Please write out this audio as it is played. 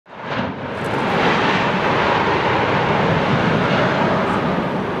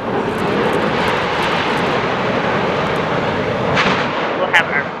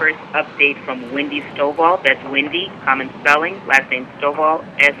update from Wendy Stovall. That's Wendy, common spelling, last name Stovall,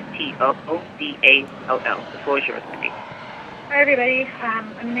 Stoodall. The floor is yours, Wendy. Hi, everybody.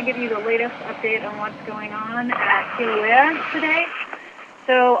 I'm going to give you the latest update on what's going on at Kilauea today.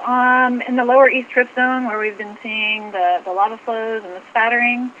 So in the lower East Drift Zone, where we've been seeing the lava flows and the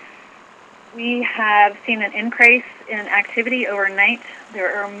spattering, we have seen an increase in activity overnight.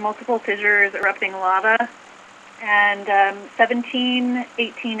 There are multiple fissures erupting lava, and 17,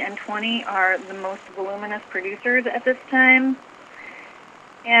 18, and 20 are the most voluminous producers at this time.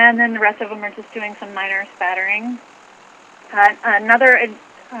 And then the rest of them are just doing some minor spattering. Another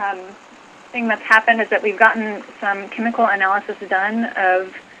thing that's happened is that we've gotten some chemical analysis done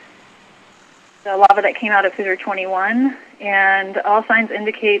of the lava that came out of Fissure 21, and all signs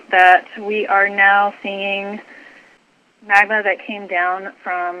indicate that we are now seeing magma that came down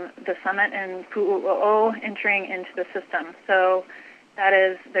from the summit in Pu'u'o'o entering into the system. So that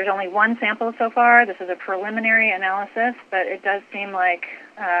is, there's only one sample so far. This is a preliminary analysis, but it does seem like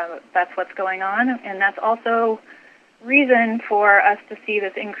that's what's going on, and that's also reason for us to see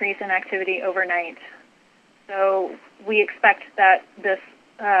this increase in activity overnight. So we expect that this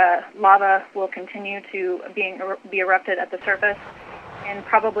lava will continue to be erupted at the surface in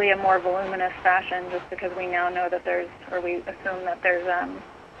probably a more voluminous fashion, just because we now know that there's, or we assume that there's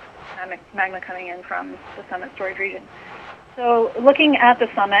magma coming in from the summit storage region. So looking at the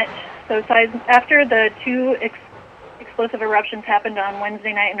summit, so after the two explosive eruptions happened on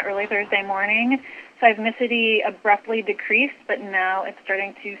Wednesday night and early Thursday morning, seismicity abruptly decreased, but now it's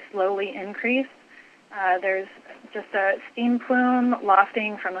starting to slowly increase. There's just a steam plume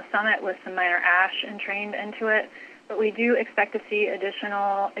lofting from the summit with some minor ash entrained into it, but we do expect to see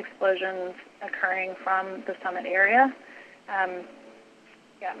additional explosions occurring from the summit area.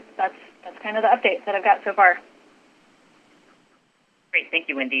 Yeah, that's kind of the update that I've got so far. Great, thank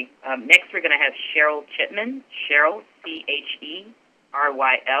you, Wendy. Next, we're going to have Cheryl Chipman. Cheryl,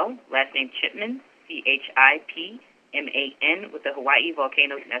 Cheryl, last name Chipman, Chipman, with the Hawaii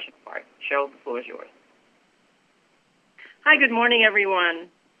Volcanoes National Park. Cheryl, the floor is yours. Hi, good morning, everyone.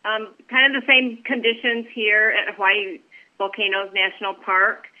 Kind of the same conditions here at Hawaii Volcanoes National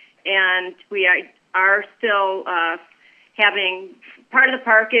Park, and we are still having, part of the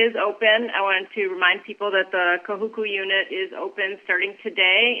park is open. I wanted to remind people that the Kahuku unit is open starting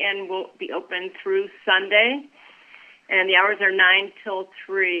today and will be open through Sunday, and the hours are 9 till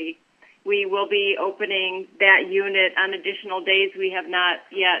 3. We will be opening that unit on additional days. We have not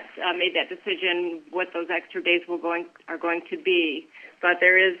yet made that decision what those extra days are going to be. But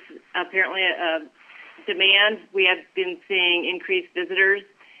there is apparently a demand. We have been seeing increased visitors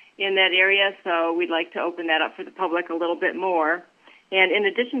in that area, so we'd like to open that up for the public a little bit more. And in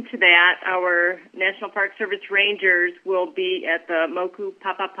addition to that, our National Park Service rangers will be at the Moku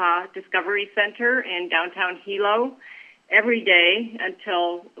Papapa Discovery Center in downtown Hilo every day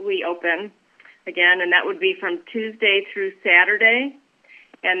until we open again, and that would be from Tuesday through Saturday,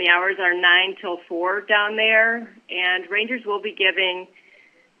 and the hours are 9 till 4 down there, and rangers will be giving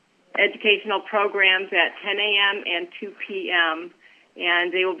educational programs at 10 a.m. and 2 p.m.,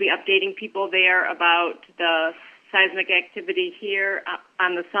 and they will be updating people there about the seismic activity here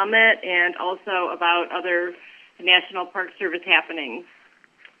on the summit and also about other National Park Service happenings.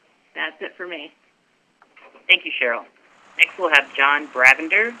 That's it for me. Thank you, Cheryl. Next, we'll have John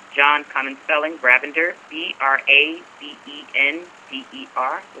Bravender. John, common spelling, Bravender, Bravender,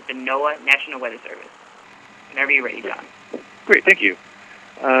 with the NOAA National Weather Service. Whenever you're ready, John. Great, thank you.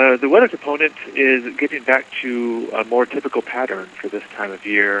 The weather component is getting back to a more typical pattern for this time of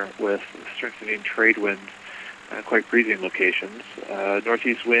year, with strengthening trade winds, quite breezy in locations.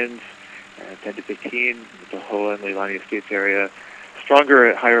 Northeast winds, 10 to 15, the Hoa and Leilani Estates area. Stronger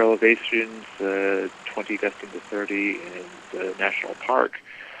at higher elevations, 20 gusting to 30 in the national park.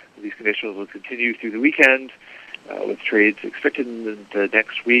 These conditions will continue through the weekend, with trades expected in the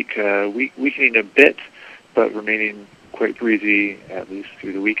next week, weakening a bit, but remaining quite breezy at least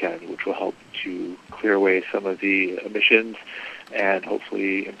through the weekend, which will help to clear away some of the emissions and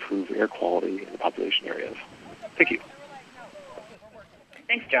hopefully improve air quality in the population areas. Thank you.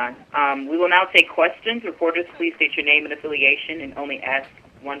 Thanks, John. We will now take questions. Reporters, please state your name and affiliation and only ask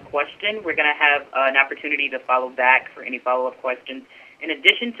one question. We're going to have an opportunity to follow back for any follow-up questions. In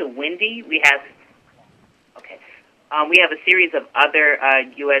addition to Wendy, we have a series of other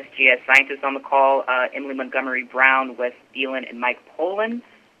USGS scientists on the call, Emily Montgomery Brown, Wes Thielen, and Mike Poland.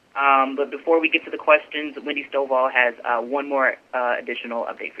 But before we get to the questions, Wendy Stovall has one more additional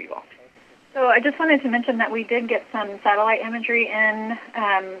update for you all. So I just wanted to mention that we did get some satellite imagery in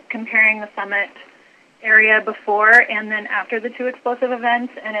comparing the summit area before and then after the two explosive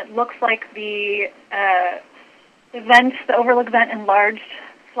events, and it looks like the overlook vent enlarged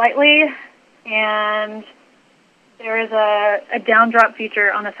slightly, and there is a downdrop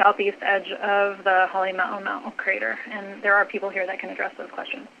feature on the southeast edge of the Holly Mountain crater, and there are people here that can address those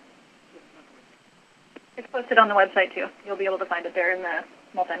questions. It's posted on the website, too. You'll be able to find it there in the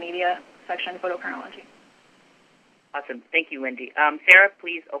multimedia section, photochronology. Awesome. Thank you, Wendy. Sarah,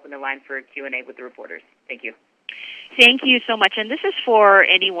 please open the line for Q&A with the reporters. Thank you. Thank you so much. And this is for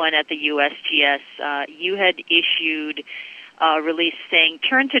anyone at the USGS. You had issued a release saying,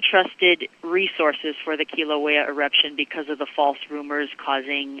 turn to trusted resources for the Kilauea eruption because of the false rumors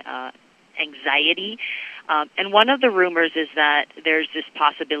causing anxiety. And one of the rumors is that there's this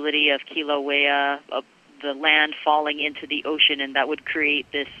possibility of Kilauea, the land falling into the ocean, and that would create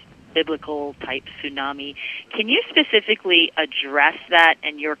this biblical-type tsunami. Can you specifically address that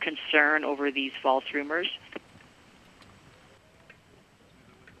and your concern over these false rumors?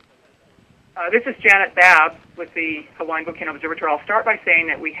 This is Janet Babb with the Hawaiian Volcano Observatory. I'll start by saying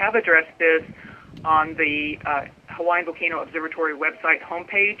that we have addressed this on the Hawaiian Volcano Observatory website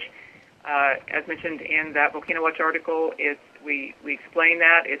homepage. As mentioned in that Volcano Watch article, we explain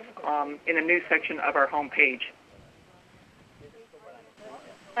that. It's in the news section of our homepage.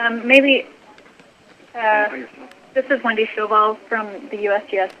 This is Wendy Stovall from the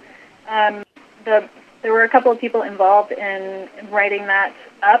USGS. There were a couple of people involved in writing that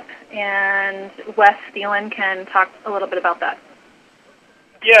up, and Wes Thielen can talk a little bit about that.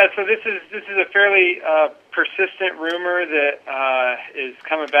 Yeah, so this is a fairly persistent rumor that is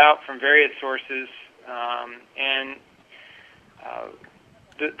come about from various sources, and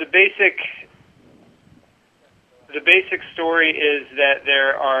the basic story is that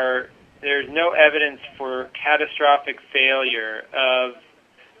there's no evidence for catastrophic failure of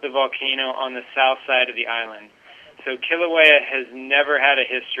the volcano on the south side of the island. So Kilauea has never had a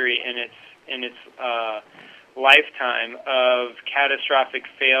history in its lifetime of catastrophic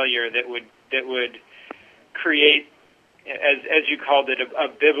failure that would create, as you called it, a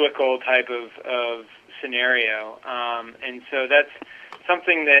biblical type of scenario. And so that's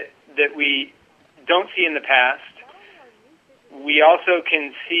something that we don't see in the past. We also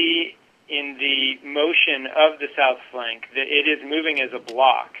can see in the motion of the south flank that it is moving as a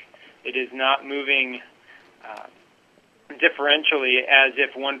block. It is not moving differentially as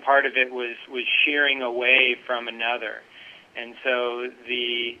if one part of it was shearing away from another. And so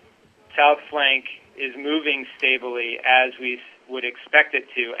the south flank is moving stably as we would expect it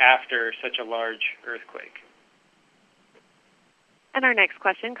to after such a large earthquake. And our next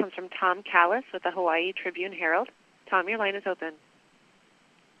question comes from Tom Callis with the Hawaii Tribune-Herald. Tom, your line is open.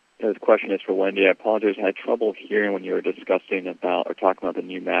 This question is for Wendy. I apologize. I had trouble hearing when you were discussing about or talking about the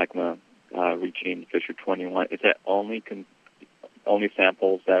new magma reaching Fissure 21. Is that only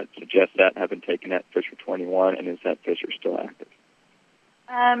samples that suggest that have been taken at Fissure 21, and is that fissure still active?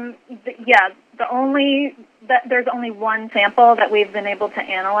 There's only one sample that we've been able to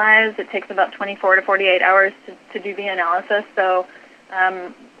analyze. It takes about 24 to 48 hours to do the analysis. So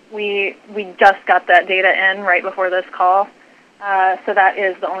we just got that data in right before this call. So that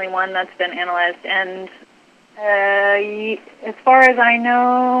is the only one that's been analyzed. And as far as I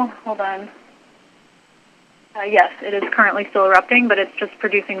know, hold on. Yes, it is currently still erupting, but it's just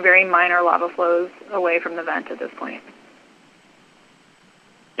producing very minor lava flows away from the vent at this point.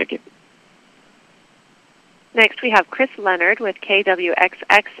 Thank you. Next, we have Chris Leonard with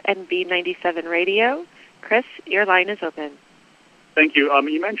KWXX and B97 Radio. Chris, your line is open. Thank you.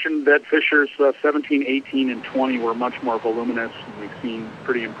 You mentioned that fissures 17, 18, and 20 were much more voluminous. We've seen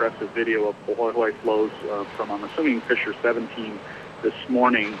pretty impressive video of Pohoi flows from, I'm assuming, fissure 17 this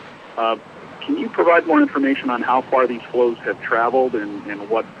morning. Can you provide more information on how far these flows have traveled and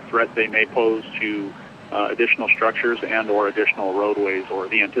what threat they may pose to additional structures and or additional roadways or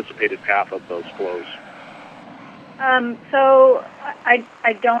the anticipated path of those flows? So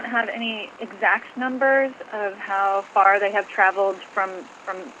I don't have any exact numbers of how far they have traveled from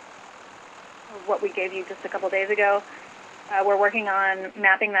what we gave you just a couple days ago. We're working on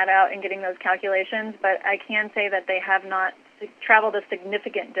mapping that out and getting those calculations, but I can say that they have not traveled a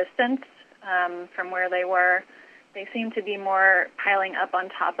significant distance from where they were. They seem to be more piling up on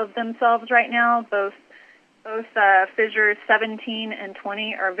top of themselves right now. Both fissures 17 and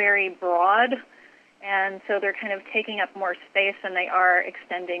 20 are very broad, and so they're kind of taking up more space than they are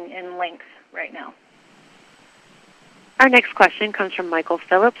extending in length right now. Our next question comes from Michael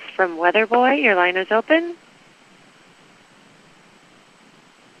Phillips from Weatherboy. Your line is open.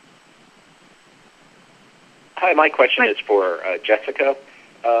 Hi, my question is for Jessica.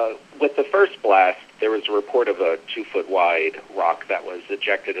 with the first blast, there was a report of a 2-foot-wide rock that was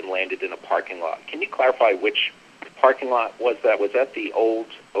ejected and landed in a parking lot. Can you clarify which parking lot was that? Was that the old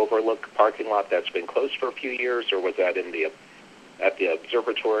Overlook parking lot that's been closed for a few years, or was that at the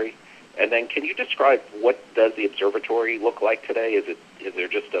observatory? And then can you describe what does the observatory look like today? Is there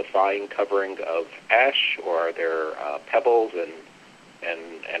just a fine covering of ash, or are there pebbles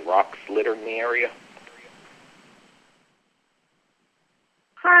and rocks littering the area?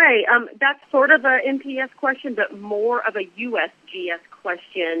 Hi, that's sort of a NPS question, but more of a USGS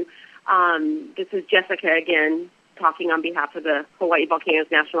question. This is Jessica again, talking on behalf of the Hawaii Volcanoes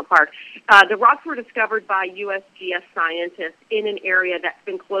National Park. The rocks were discovered by USGS scientists in an area that's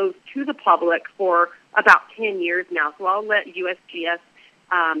been closed to the public for about 10 years now. So I'll let USGS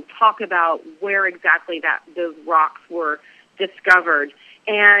talk about where exactly those rocks were discovered.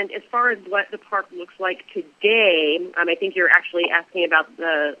 And as far as what the park looks like today, I think you're actually asking about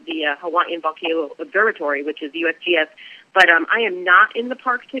the Hawaiian Volcano Observatory, which is USGS. But I am not in the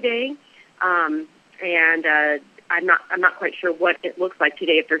park today, and I'm not quite sure what it looks like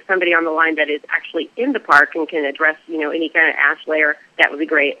today. If there's somebody on the line that is actually in the park and can address, any kind of ash layer, that would be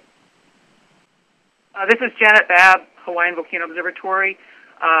great. This is Janet Babb, Hawaiian Volcano Observatory.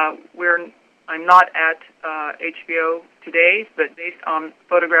 I'm not at HBO today, but based on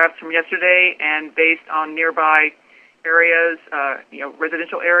photographs from yesterday and based on nearby areas,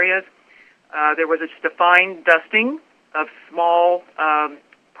 residential areas, there was just a fine dusting of small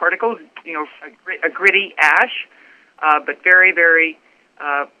particles, a gritty ash, but very, very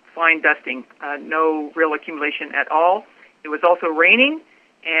fine dusting, no real accumulation at all. It was also raining,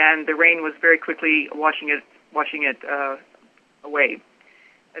 and the rain was very quickly washing it away.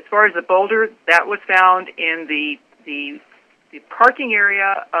 As far as the boulder, that was found in the parking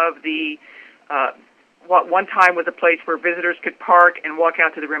area of the what one time was a place where visitors could park and walk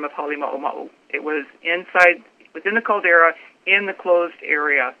out to the rim of Halemaumau. It was within the caldera, in the closed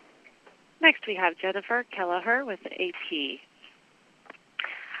area. Next, we have Jennifer Kelleher with AP.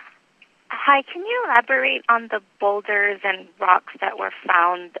 Hi, can you elaborate on the boulders and rocks that were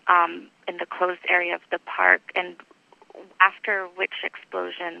found in the closed area of the park, and after which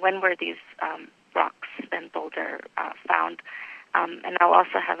explosion, when were these rocks and boulder found? And I'll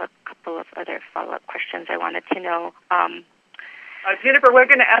also have a couple of other follow-up questions I wanted to know. Jennifer, we're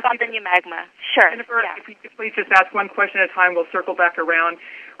going to ask about the new magma. Sure. Jennifer, if you could please just ask one question at a time, we'll circle back around.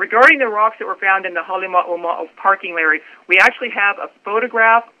 Regarding the rocks that were found in the Halemaumau parking area, we actually have a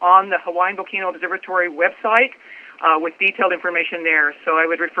photograph on the Hawaiian Volcano Observatory website with detailed information there. So I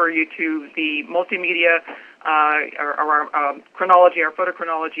would refer you to the multimedia or our chronology, our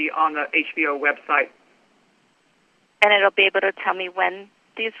photochronology on the HBO website. And it'll be able to tell me when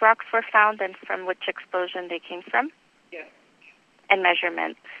these rocks were found and from which explosion they came from? Yes. And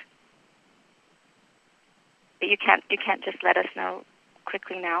measurements. But you can't just let us know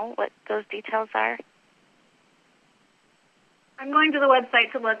quickly now what those details are? I'm going to the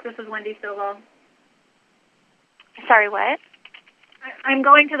website to look. This is Wendy Stovall. Sorry, what? I'm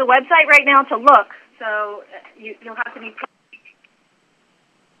going to the website right now to look, so you'll have to be...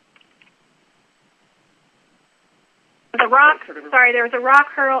 there was a rock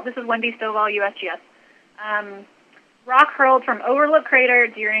hurled. This is Wendy Stovall, USGS. Rock hurled from Overlook Crater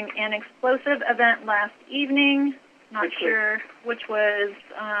during an explosive event last evening. Not sure which was,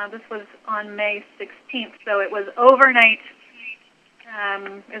 this was on May 16th, so it was overnight.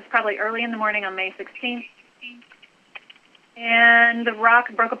 It was probably early in the morning on May 16th. And the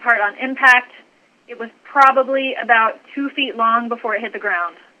rock broke apart on impact. It was probably about 2 feet long before it hit the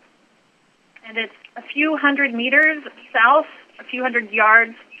ground. And it's a few hundred meters south, a few hundred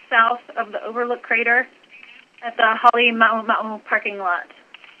yards south of the Overlook Crater at the Halemaumau parking lot.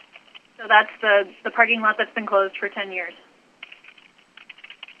 So that's the parking lot that's been closed for 10 years.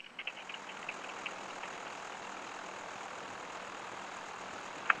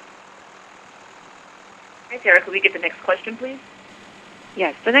 Hi, Sarah. Could we get the next question, please?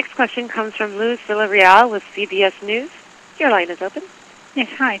 Yes, the next question comes from Luz Villarreal with CBS News. Your line is open. Yes,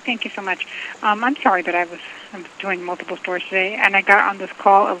 hi. Thank you so much. I'm sorry that I'm doing multiple stories today, and I got on this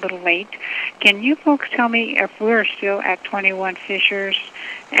call a little late. Can you folks tell me if we're still at 21 fissures?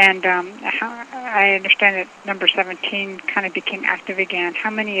 And I understand that number 17 kind of became active again. How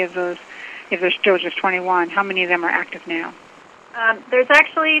many of those, if there's still just 21, how many of them are active now? There's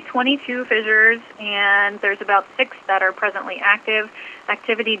actually 22 fissures, and there's about 6 that are presently active.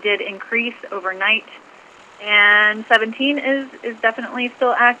 Activity did increase overnight. And 17 is definitely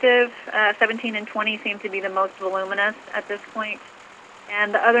still active. 17 and 20 seem to be the most voluminous at this point.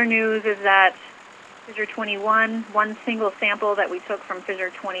 And the other news is that Fissure 21, one single sample that we took from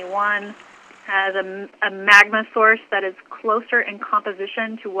Fissure 21 has a magma source that is closer in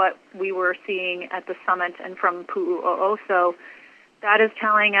composition to what we were seeing at the summit and from Pu'u'o'o. So that is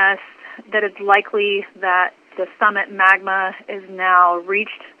telling us that it's likely that the summit magma is now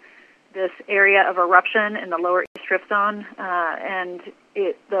reached this area of eruption in the lower East Drift Zone, and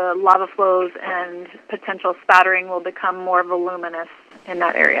the lava flows and potential spattering will become more voluminous in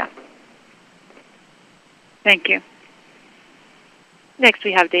that area. Thank you. Next,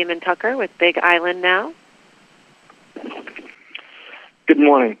 we have Damon Tucker with Big Island Now. Good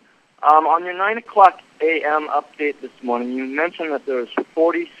morning. On your 9 o'clock a.m. update this morning, you mentioned that there was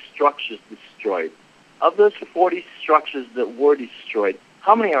 40 structures destroyed. Of those 40 structures that were destroyed,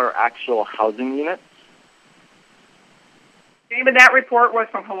 how many are actual housing units? David, that report was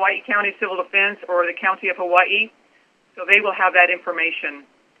from Hawaii County Civil Defense or the County of Hawaii, so they will have that information.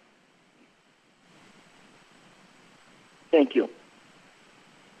 Thank you.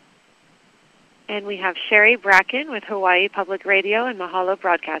 And we have Sherry Bracken with Hawaii Public Radio and Mahalo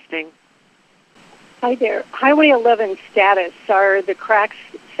Broadcasting. Hi there. Highway 11 status. Are the cracks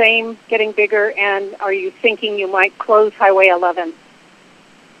same, getting bigger, and are you thinking you might close Highway 11?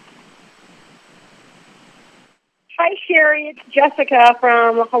 Hi, Sherry. It's Jessica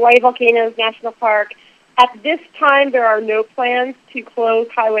from Hawaii Volcanoes National Park. At this time, there are no plans to close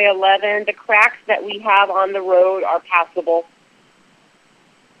Highway 11. The cracks that we have on the road are passable.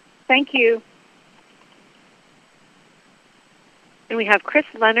 Thank you. And we have Chris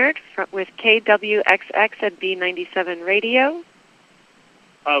Leonard with KWXX and B97 Radio.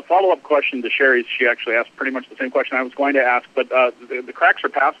 Follow-up question to Sherry's. She actually asked pretty much the same question I was going to ask, but the cracks are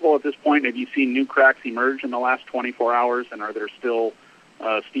passable at this point. Have you seen new cracks emerge in the last 24 hours, and are there still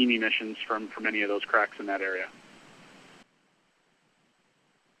steam emissions from any of those cracks in that area?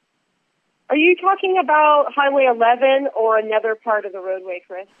 Are you talking about Highway 11 or another part of the roadway,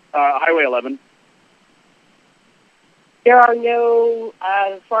 Chris? Highway 11. There are no,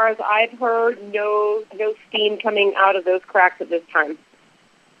 as far as I've heard, no steam coming out of those cracks at this time.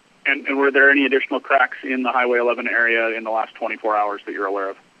 And were there any additional cracks in the Highway 11 area in the last 24 hours that you're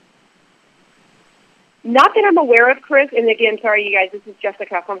aware of? Not that I'm aware of, Chris. And again, sorry, you guys, this is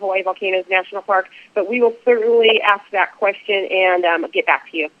Jessica from Hawaii Volcanoes National Park. But we will certainly ask that question and get back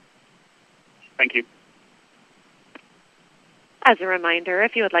to you. Thank you. As a reminder,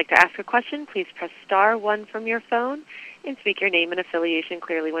 if you would like to ask a question, please press *1 from your phone and speak your name and affiliation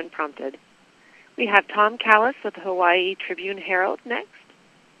clearly when prompted. We have Tom Callis with the Hawaii Tribune Herald next.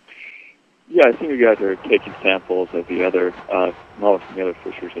 Yeah, I think you guys are taking samples of the other, from the other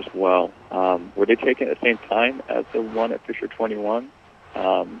fissures as well. Were they taken at the same time as the one at Fissure 21? Do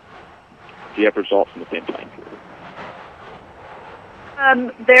you have results in the same time period?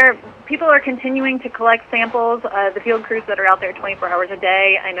 People are continuing to collect samples. The field crews that are out there 24 hours a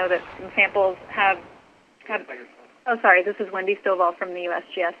day. I know that some samples have. Oh, sorry. This is Wendy Stovall from the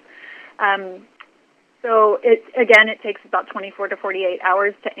USGS. So it takes about 24 to 48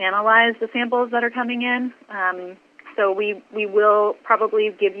 hours to analyze the samples that are coming in. So we will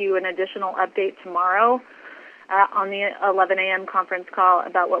probably give you an additional update tomorrow on the 11 a.m. conference call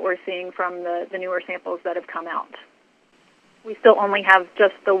about what we're seeing from the newer samples that have come out. We still only have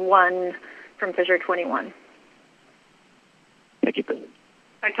just the one from Fissure 21. Thank you.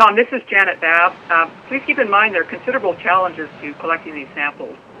 Hi, Tom. This is Janet Babb. Please keep in mind there are considerable challenges to collecting these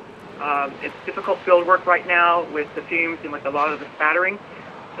samples. It's difficult field work right now with the fumes and with a lot of the spattering.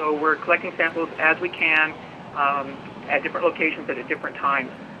 So we're collecting samples as we can at different locations at different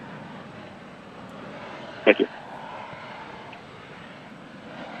times. Thank you.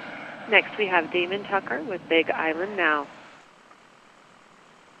 Next, we have Damon Tucker with Big Island Now.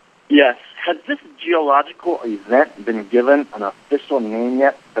 Yes. Has this geological event been given an official name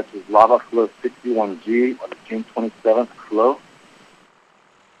yet, such as lava flow 61G or the June 27th flow?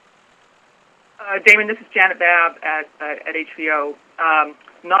 Damon, this is Janet Babb at HVO.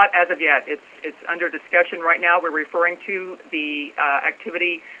 Not as of yet. It's under discussion right now. We're referring to the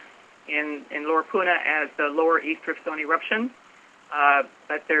activity in Lower Puna as the Lower East Drift Zone eruption.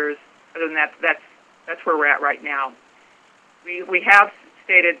 But other than that, that's where we're at right now. We have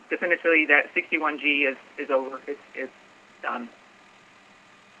stated definitively that 61G is over. It's done.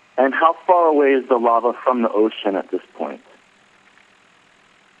 And how far away is the lava from the ocean at this point?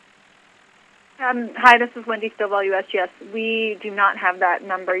 Hi, this is Wendy Stovall, USGS. We do not have that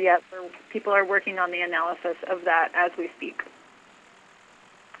number yet. People are working on the analysis of that as we speak.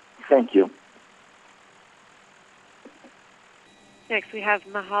 Thank you. Next, we have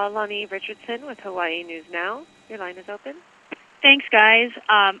Mahalani Richardson with Hawaii News Now. Your line is open. Thanks, guys.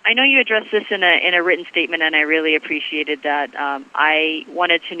 I know you addressed this in a written statement, and I really appreciated that. I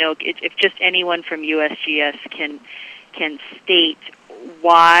wanted to know if just anyone from USGS can state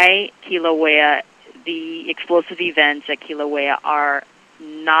why Kilauea, the explosive events at Kilauea, are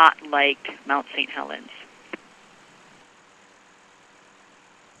not like Mount St. Helens.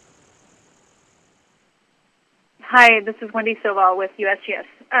 Hi, this is Wendy Stovall with USGS.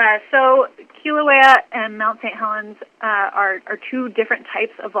 So Kilauea and Mount St. Helens are two different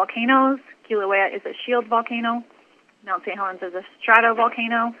types of volcanoes. Kilauea is a shield volcano. Mount St. Helens is a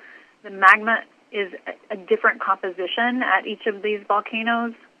stratovolcano. The magma is a different composition at each of these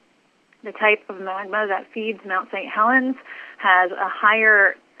volcanoes. The type of magma that feeds Mount St. Helens has a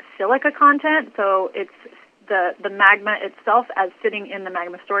higher silica content, so it's the magma itself, as sitting in the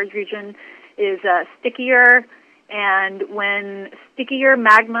magma storage region, is stickier. And when stickier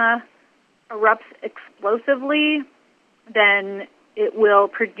magma erupts explosively, then it will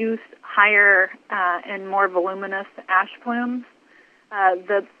produce higher and more voluminous ash plumes.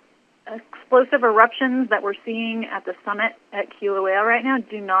 The explosive eruptions that we're seeing at the summit at Kilauea right now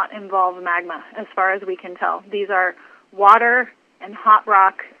do not involve magma, as far as we can tell. These are water and hot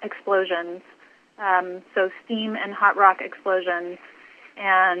rock explosions, so steam and hot rock explosions,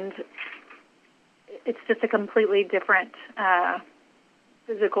 and it's just a completely different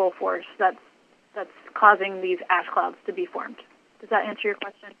physical force that's causing these ash clouds to be formed. Does that answer your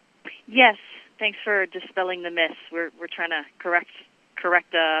question? Yes. Thanks for dispelling the myths. We're trying to correct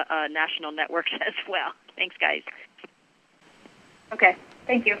national networks as well. Thanks, guys. Okay.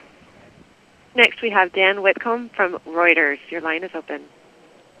 Thank you. Next, we have Dan Whitcomb from Reuters. Your line is open.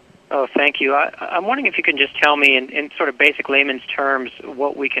 Oh, thank you. I'm wondering if you can just tell me in sort of basic layman's terms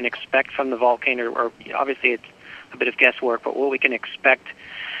what we can expect from the volcano, or obviously it's a bit of guesswork, but what we can expect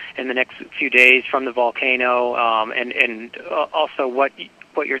in the next few days from the volcano, and also what you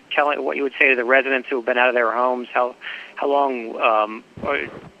would say to the residents who have been out of their homes. How long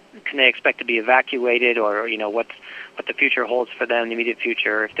can they expect to be evacuated, or what the future holds for them, the immediate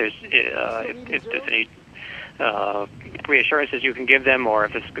future? If there's any reassurances you can give them, or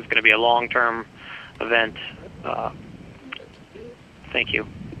if this is going to be a long-term event. Thank you.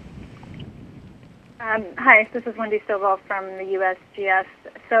 Hi, this is Wendy Stovall from the USGS.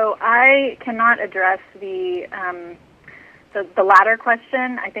 So I cannot address the latter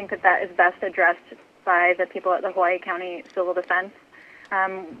question. I think that is best addressed by the people at the Hawaii County Civil Defense.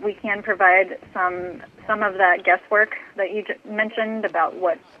 We can provide some of that guesswork that you mentioned about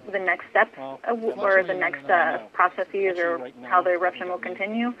what the next steps or the next processes or how the eruption will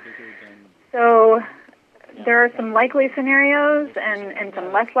continue. So there are some likely scenarios and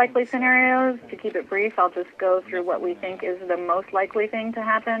some less likely scenarios. To keep it brief, I'll just go through what we think is the most likely thing to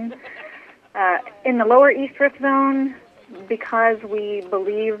happen. In the lower East Rift Zone, because we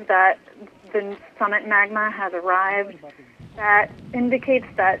believe that the summit magma has arrived, that indicates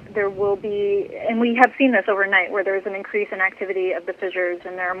that there will be, and we have seen this overnight, where there's an increase in activity of the fissures,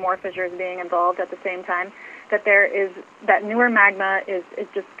 and there are more fissures being involved at the same time, that newer magma is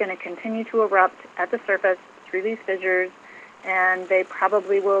just going to continue to erupt at the surface through these fissures, and they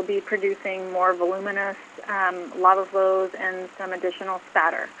probably will be producing more voluminous lava flows and some additional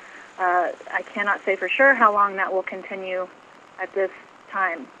spatter. I cannot say for sure how long that will continue at this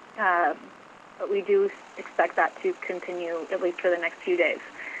time, but we do expect that to continue at least for the next few days.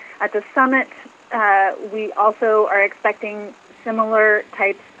 At the summit, we also are expecting similar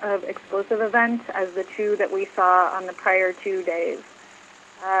types of explosive events as the two that we saw on the prior 2 days.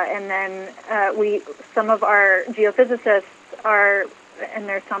 And then some of our geophysicists are, and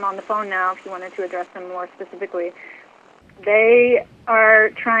there's some on the phone now if you wanted to address them more specifically, they are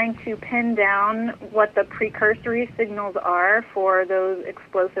trying to pin down what the precursory signals are for those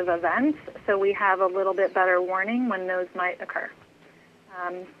explosive events, so we have a little bit better warning when those might occur.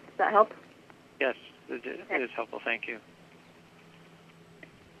 Does that help? Yes, it is helpful. Thank you.